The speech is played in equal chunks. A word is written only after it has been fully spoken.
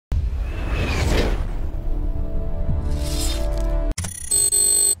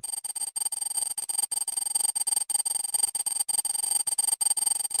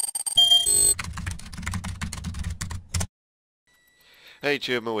Hey,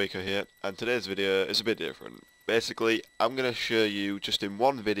 MaWiiKo here, and today's video is a bit different. Basically, I'm going to show you just in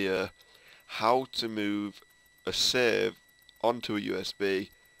one video how to move a save onto a USB,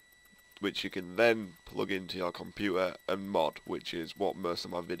 which you can then plug into your computer and mod, which is what most of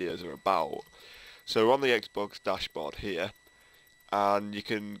my videos are about. So we're on the Xbox dashboard here, and you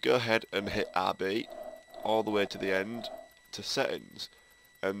can go ahead and hit RB all the way to the end to settings,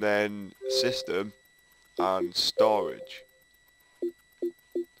 and then system and storage.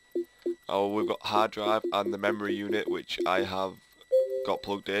 Oh, we've got hard drive and the memory unit, which I have got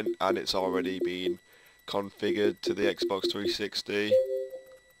plugged in, and it's already been configured to the Xbox 360.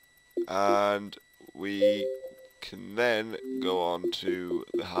 And we can then go on to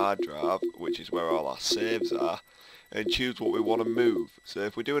the hard drive, which is where all our saves are, and choose what we want to move. So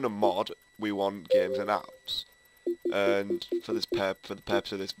if we're doing a mod, we want games and apps. And for the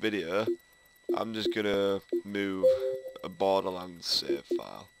purpose of this video, I'm just gonna move a Borderlands save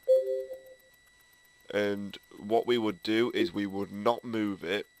file. And what we would do is we would not move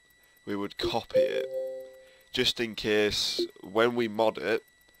it, we would copy it, just in case when we mod it,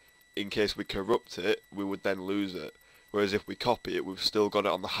 in case we corrupt it, we would then lose it. Whereas if we copy it, we've still got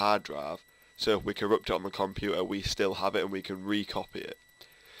it on the hard drive, so if we corrupt it on the computer, we still have it and we can recopy it.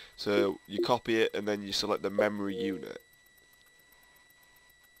 So you copy it and then you select the memory unit,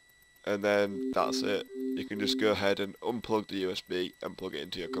 and then that's it. You can just go ahead and unplug the USB and plug it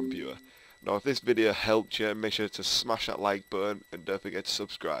into your computer. Now if this video helped you, make sure to smash that like button and don't forget to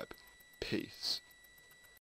subscribe. Peace.